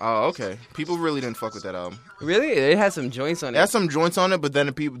it. Oh, okay. People really didn't fuck with that album. Really? It has some joints on It had it. some joints on it, but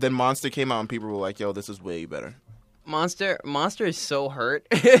then then Monster came out and people were like, yo, this is way better. Monster is so hurt.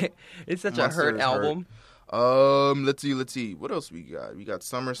 It's such Monster a hurt is album. Let's see. What else we got? We got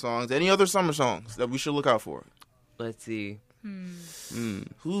summer songs. Any other summer songs that we should look out for? Let's see.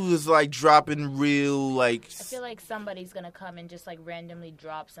 Who is like dropping real like? I feel like somebody's gonna come and just like randomly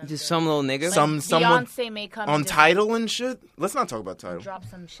drop something. Just some little nigga. Like someone Beyonce may come on and just Tidal and shit. Let's not talk about Tidal. drop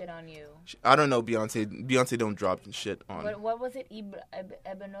some shit on you. I don't know Beyonce. Beyonce don't drop shit on. What was it?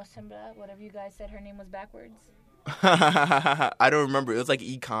 Ebenosembra? Whatever you guys said her name was backwards. I don't remember. It was like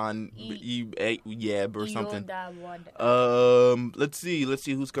Econ, Yeb or something. Let's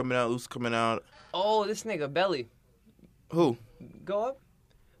see who's coming out. Oh, this nigga Belly. Who? Go up.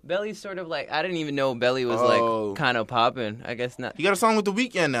 Belly's sort of like, I didn't even know Belly was Oh. like kind of popping. I guess not. He got a song with The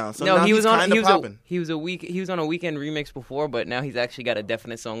Weeknd now. So No, now he was on. kinda He popping. was on a Weekend remix before, but now he's actually got a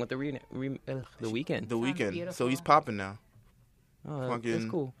definite song with the Weekend. The Sounds Weeknd. beautiful. So he's popping now. Oh, that's Fucking-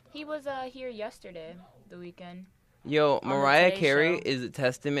 cool. He was here yesterday, the weekend. Yo, the Mariah Today Carey Show. is a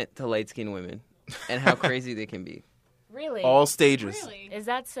testament to light-skinned women and how crazy they can be. Really? All stages. Really? Is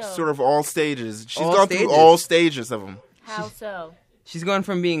that so? Sort of all stages. She's All gone stages. through all stages of them. How so? She's gone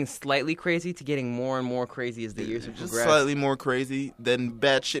from being slightly crazy to getting more and more crazy as the years have Just progressed. slightly more crazy, then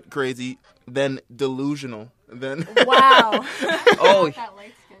batshit crazy, then delusional, then Wow. Oh, That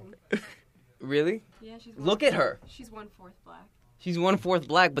light skin. really? Yeah, she's. Look at her. She's 1/4 black. She's 1/4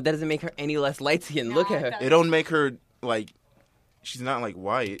 black, but that doesn't make her any less light-skinned. Nah, Look at it her. does. it don't make her like she's not like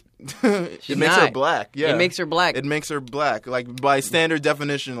white. It She's makes her not. black. Yeah, It makes her black. It makes her black. Like by standard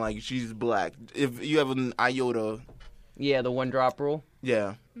definition, like she's black. If you have an iota, Yeah, the one drop rule.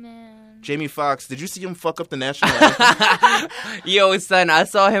 yeah. Man. Jamie Foxx, did you see him fuck up the national anthem? Yo, son, I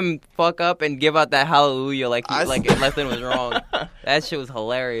saw him fuck up and give out that hallelujah like I nothing was wrong. That shit was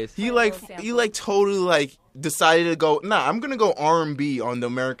hilarious. He A like little sample. he like totally like decided to go. Nah, I'm gonna go R&B on the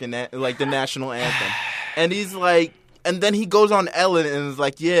like the national anthem, and he's like, and then he goes on Ellen and is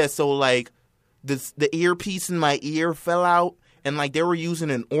like, yeah, so like the earpiece in my ear fell out. And, like, they were using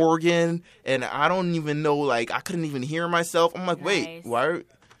an organ, and I don't even know, like, I couldn't even hear myself. I'm like, wait, Nice.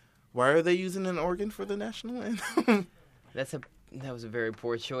 why are they using an organ for the national anthem? That was a very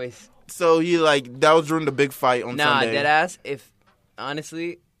poor choice. So he, like, that was during the big fight on Nah, Sunday. deadass.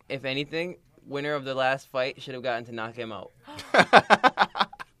 If anything, winner of the last fight should have gotten to knock him out.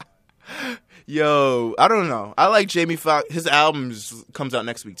 Yo, I don't know. I like Jamie Foxx. His album comes out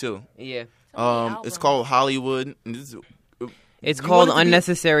next week, too. Yeah. It's called Hollywood. And this is, It's You called want it to be-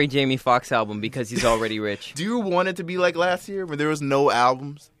 Unnecessary Jamie Foxx album because he's already rich. do you want it to be like last year where there was no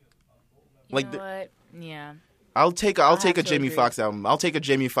albums? You Like know the- what? Yeah. I'll take have a to Jamie agree. Foxx album. I'll take a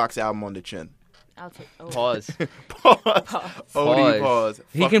Jamie Foxx album on the chin. I'll take. Oh. Pause. Pause. OD pause.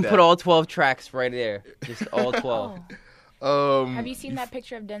 He Fuck can that. put all 12 tracks right there. Just all 12. Have you seen that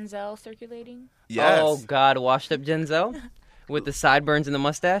picture of Denzel circulating? Yes. Oh, God. Washed up Denzel with the sideburns and the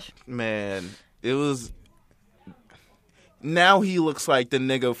mustache. Man, it was. Now he looks like the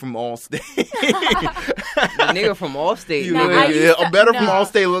nigga from Allstate. The nigga from Allstate. He Nah, look- I used yeah, to- a better from no.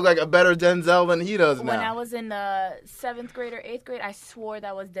 Allstate look like a better Denzel than he does now. When I was in 7th grade or 8th grade, I swore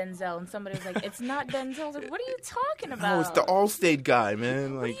that was Denzel, and somebody was like, "It's not Denzel." I was like, "What are you talking about?" No, it's the Allstate guy,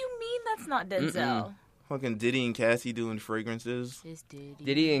 man. What do Like you mean that's not Denzel? fucking Diddy and Cassie doing fragrances. This Diddy.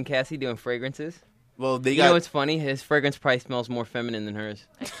 Diddy and Cassie doing fragrances. Well, they You got. know what's funny? His fragrance probably smells more feminine than hers.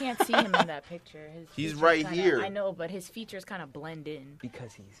 I can't see him in that picture. His He's features right kinda- here. I know, but his features kind of blend in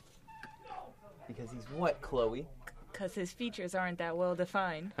Because he's what, Chloe? because his features aren't that well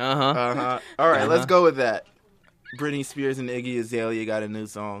defined. Uh-huh. All right, let's go with that. Britney Spears and Iggy Azalea got a new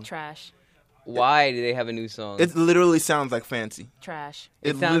song. Trash, Why do they have a new song? It literally sounds like Fancy. trash.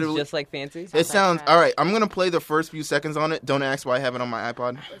 It sounds literally- just like Fancy. It like sounds trash. all right. I'm gonna play the first few seconds on it. Don't ask why I have it on my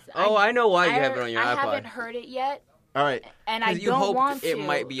iPod. Oh, I know why you have it on your I iPod. haven't heard it yet, All right, and I 'Cause you don't hope want to. it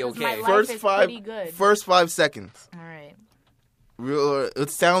might be 'cause okay. My life first is five, pretty good. first 5 seconds. All right. Real,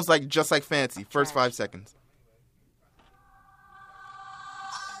 it sounds like just like Fancy. First Trash. 5 seconds.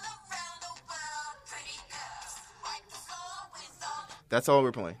 That's all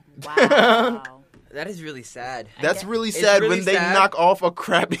we're playing. Wow. That is really sad. That's get- really It's sad really when they sad. knock off a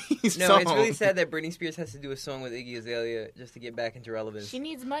crappy No, song. it's really sad that Britney Spears has to do a song with Iggy Azalea just to get back into relevance. She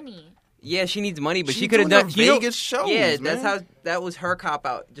needs money. Yeah, she needs money, but She's she could have doing done her you know- Vegas shows, Yeah, man. that was her cop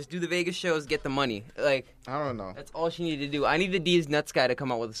out. Just do the Vegas shows, get the money. Like I don't know. that's all she needed to do. I need the D's Nuts guy to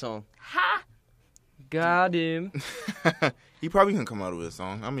come out with a song. Ha! Got him. He probably can come out with a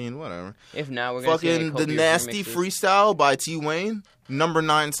song. I mean, whatever. If not, we're gonna see Fucking the copious Nasty remixes. Freestyle by T Wayne, number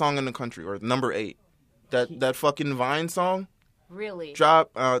 9 song in the country, or number 8. That fucking Vine song, Really?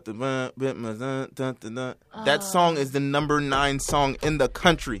 drop out the that song is the number 9 song in the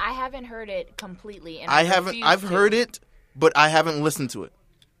country. I haven't heard it completely. And I haven't. refuse I've to. heard it, but I haven't listened to it.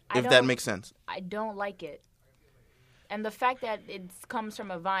 I If that don't- makes sense. I don't like it. And the fact that it comes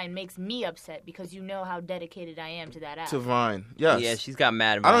from a Vine makes me upset because you know how dedicated I am to that app. To Vine, yes. Yeah, she's got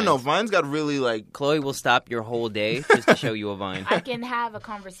mad. I don't know. vines. Vine's got really like. Chloe will stop your whole day just to show you a vine. I can have a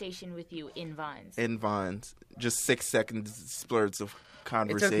conversation with you in Vines. In Vines, just 6 seconds splurts of It's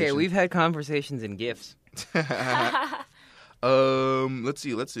conversation. okay. We've had conversations in GIFs. Let's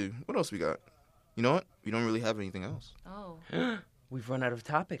see. What else we got? You know what? We don't really have anything else. Oh. We've run out of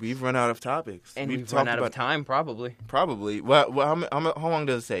topics. We've run out of topics. and we've talked run out of about time, probably. probably. How long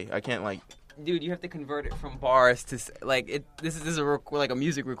does it say? I can't like. Dude, you have to convert it from bars to like it. This is like a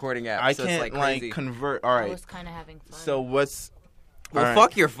music recording app. I so can't it's like crazy. convert. All I right. was kind of having fun. So what's? Well, all right.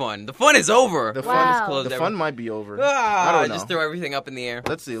 fuck your fun. The fun is over. The The fun fun Wow. is closed. The fun might be over. Ah, I don't know. Just throw everything up in the air.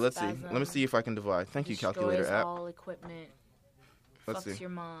 Let's see. Let me Spasm. see if I can divide. Thank you, Destroys calculator app. all equipment. Let's Fucks see. your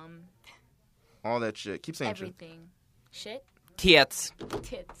mom. All that shit. Keep saying shit. Everything. Shit. Tits,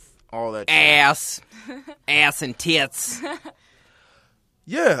 Tits. All that shit. ass, ass and tits.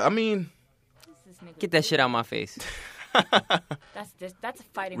 Yeah, I mean, This nigga Get that shit out my face. That's a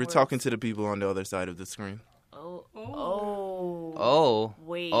fighting we're word. talking to the people on the other side of the screen. Oh. Oh. Oh,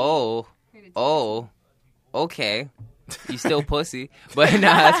 Wait. oh, oh. Okay, you still pussy, but nah,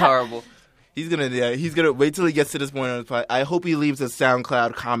 that's horrible. He's gonna wait till he gets to this point on his pod. I hope he leaves a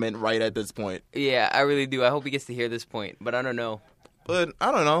SoundCloud comment right at this point. Yeah, I really do. I hope he gets to hear this point, but I don't know. But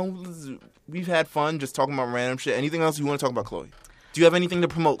I don't know. We've had fun just talking about random shit. Anything else you want to talk about, Chloe? Do you have anything to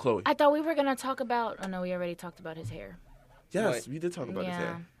promote, Chloe? I thought we were gonna talk about. Oh no, we already talked about his hair. Yes, What? we did talk about his Yeah.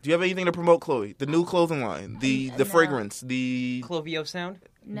 hair. Do you have anything to promote, Chloe? The new clothing line, the No. fragrance, the Clovio sound.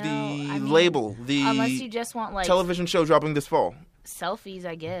 No, the I mean, label, the Unless you just want like television show dropping this fall. selfies,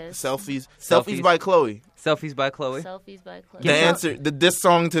 I guess. Selfies Selfies. by Chloe. Selfies by Chloe. Selfies by Chloe. The answer, this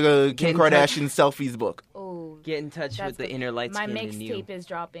song to the Kim Get in touch. Kardashian selfies book. Oh, Get in touch that's with the good. inner light My skin in you. mixtape is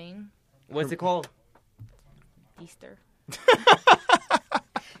dropping What's it called? Easter.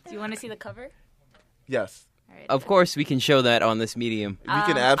 Do you want to see the cover? Yes, All right. Of course, we can show that on this medium. we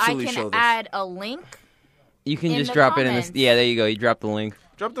can absolutely I can show this. add a link. You can in just the drop it in comments. this. Yeah, there you go. You drop the link.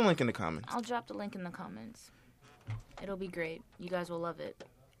 Drop the link in the comments. I'll drop the link in the comments. It'll be great. You guys will love it.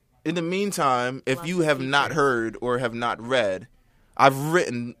 In the meantime, if Lots you of have not features. heard or have not read, I've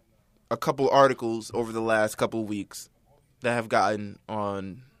written a couple articles over the last couple weeks that have gotten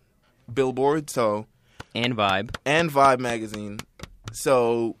on Billboard And Vibe. and Vibe magazine.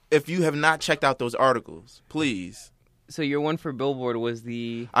 So if you have not checked out those articles, please. So your one for Billboard was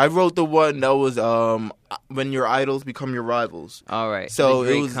the. I wrote the one that was when your idols become your rivals. All right. So the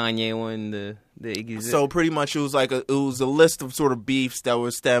it Drake, was- Kanye one, the Iggy. So pretty much it was a list of sort of beefs that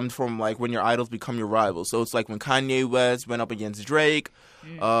were stemmed from like when your idols become your rivals. So it's like when Kanye West went up against Drake,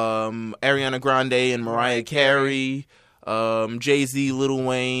 Ariana Grande and Mariah Carey, Jay-Z, Lil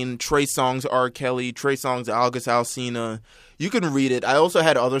Wayne, Trey Songz, R. Kelly, Trey Songz, August Alsina. You can read it. I also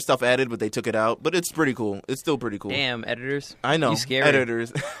had other stuff added, but they took it out. But it's pretty cool. It's still pretty cool. Damn, editors. I know. You scary.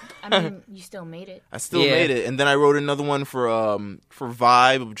 Editors. I mean, you still made it. I still Yeah. made it. And then I wrote another one for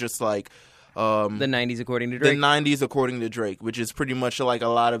Vibe of just like The 90s according to the Drake. 90s according to Drake, which is pretty much like a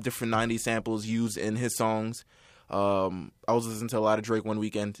lot of different 90s samples used in his songs. I was listening to a lot of Drake one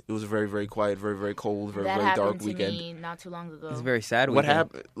weekend. It was a very, very quiet, very, very cold, very, That very happened dark to weekend. me not too long ago. It's a very sad What weekend.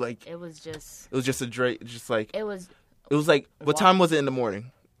 happened? Like, It was just. it was just a Drake, just like, It was. it was like, what time was it in the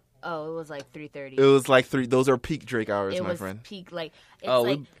morning? Oh, it was like 3:30. It was like those are peak Drake hours, It my was friend. peak. Like it's Oh,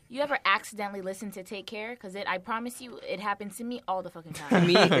 like we- you ever accidentally listen to Take Care? Because I promise you, it happens to me all the fucking For time.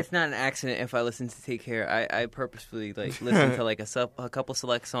 me, it's not an accident if I listen to Take Care. I purposefully like listen to like a couple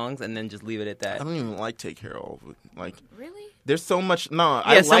select songs and then just leave it at I that. don't even like Take Care all of it. Like, Really? there's so much. No, Yeah,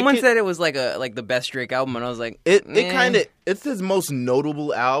 I like someone it. said it was like the best Drake album, and I was like, It eh. kind of it's his most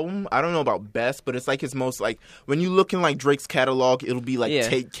notable album. I don't know about best, but it's like his most like when you look in like Drake's catalog, it'll be like Yeah.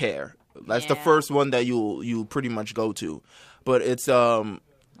 Take Care. That's the Yeah. first one that you'll pretty much go to. But it's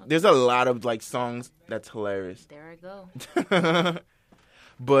there's a lot of like songs that's hilarious. There I go.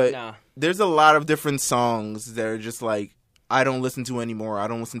 But Nah. there's a lot of different songs that are just like I don't listen to anymore. I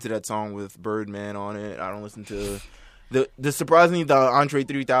don't listen to that song with Birdman on it. I don't listen to the surprisingly the Andre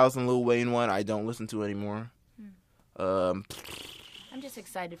 3000 Lil Wayne one. I don't listen to anymore. I'm just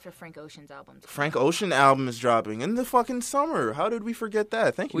excited for Frank Ocean's album. Frank Ocean album is dropping in the fucking summer. How did we forget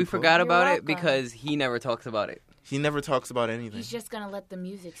that? Thank you. We Chloe. forgot You're about it welcome. because he never talks about it. He never talks about anything. He's just gonna let the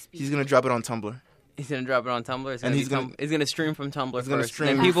music speak. He's gonna drop it on Tumblr. He's gonna drop it on Tumblr. And he's he's gonna stream from Tumblr He's gonna first.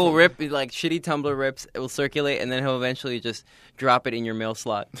 stream Then people from- rip like shitty Tumblr rips. It will circulate, and then he'll eventually just drop it in your mail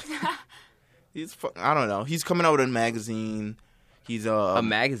slot. I don't know. He's coming out with a magazine. He's A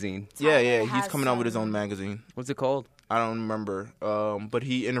magazine. yeah. Tyler He's has coming out with his some- own magazine. What's it called? I don't remember. But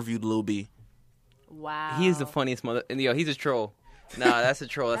he interviewed Lil B. Wow. He is the funniest mother. Yo, he's a troll. Nah, that's a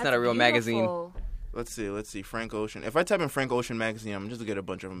troll. That's not a real magazine. beautiful. Let's see. Frank Ocean. If I type in Frank Ocean magazine, I'm just gonna get a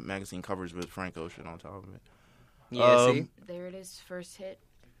bunch of magazine covers with Frank Ocean on top of it. Yeah, see? There it is, first hit.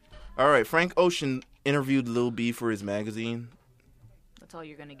 All right, Frank Ocean interviewed Lil B for his magazine. That's all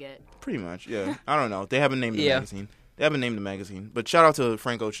you're gonna get. Pretty much, yeah. I don't know. They haven't named the magazine. But shout out to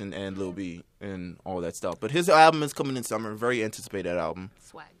Frank Ocean and Lil B and all that stuff. But his album is coming in summer. Very anticipated album.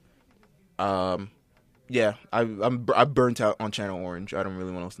 Swag. Yeah, I'm burnt out on Channel Orange. I don't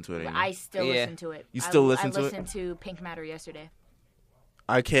really want to listen to it anymore. I still listen to it. You still listen to it? I listened to Pink Matter yesterday.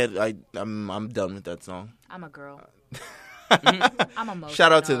 I can't. I'm done with that song. I'm a girl. I'm emotional.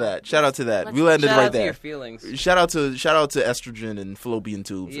 Shout out to that. We'll end it Shout right out to there. your feelings. Shout out to estrogen and fallopian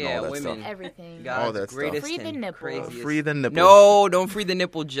tubes and all that women. stuff. Everything. God's All that stuff. greatest Free the and nipple. craziest. Free the nipple. No, don't free the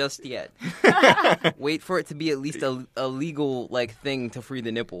nipple just yet. Wait for it to be at least a legal thing to free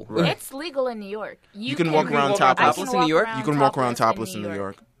the nipple. Right. It's legal in New York. You can walk around topless. in New York? You can walk around topless in New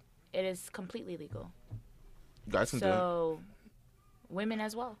York. It is completely legal. Guys can do it. So, women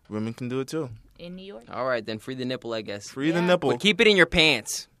as well Women can do it too. in New York. All right, then free the nipple, I guess. Free the Yeah. nipple. But keep it in your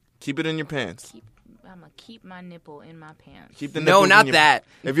pants. Keep it in your pants. I'm gonna keep my nipple in my pants. Keep the No, nipples not in your, that.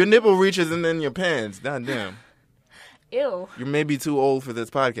 If your nipple reaches in your pants, goddamn, Ew. you may be too old for this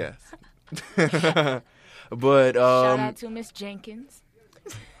podcast. But Shout out to Miss Jenkins.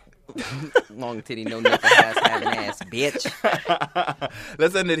 Long titty, no nipple, ass having ass, bitch.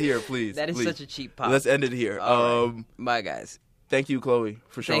 let's end it here, please. That is Please. such a cheap pop. Let's end it here. All right. Bye, guys. Thank you, Chloe,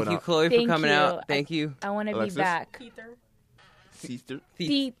 for showing Thank you, up. Chloe, Thank for coming you. out. Thank you. I want to be Alexis? back. Peter. Sister.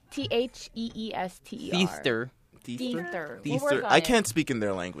 Theester. Feaster. Theester. We'll Theester. work on I it. can't speak in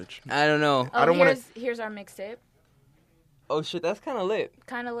their language. I don't know. Oh, I don't wanna- here's our mixtape. Oh, shit, that's kind of lit.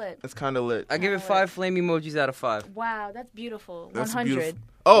 Kind of lit. It's kind of lit. I give it 5 flame emojis out of 5. Wow, that's beautiful. That's 100. beautiful.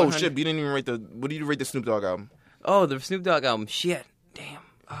 Oh 100. shit! You didn't even rate the. What did you rate the Snoop Dogg album? Oh, the Snoop Dogg album. Shit. Damn.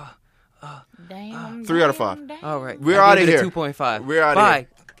 Damn. 3 out of 5. damn. All right. We're I outta gave it a here. 2.5. We're outta Bye. here.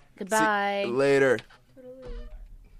 Goodbye. Later.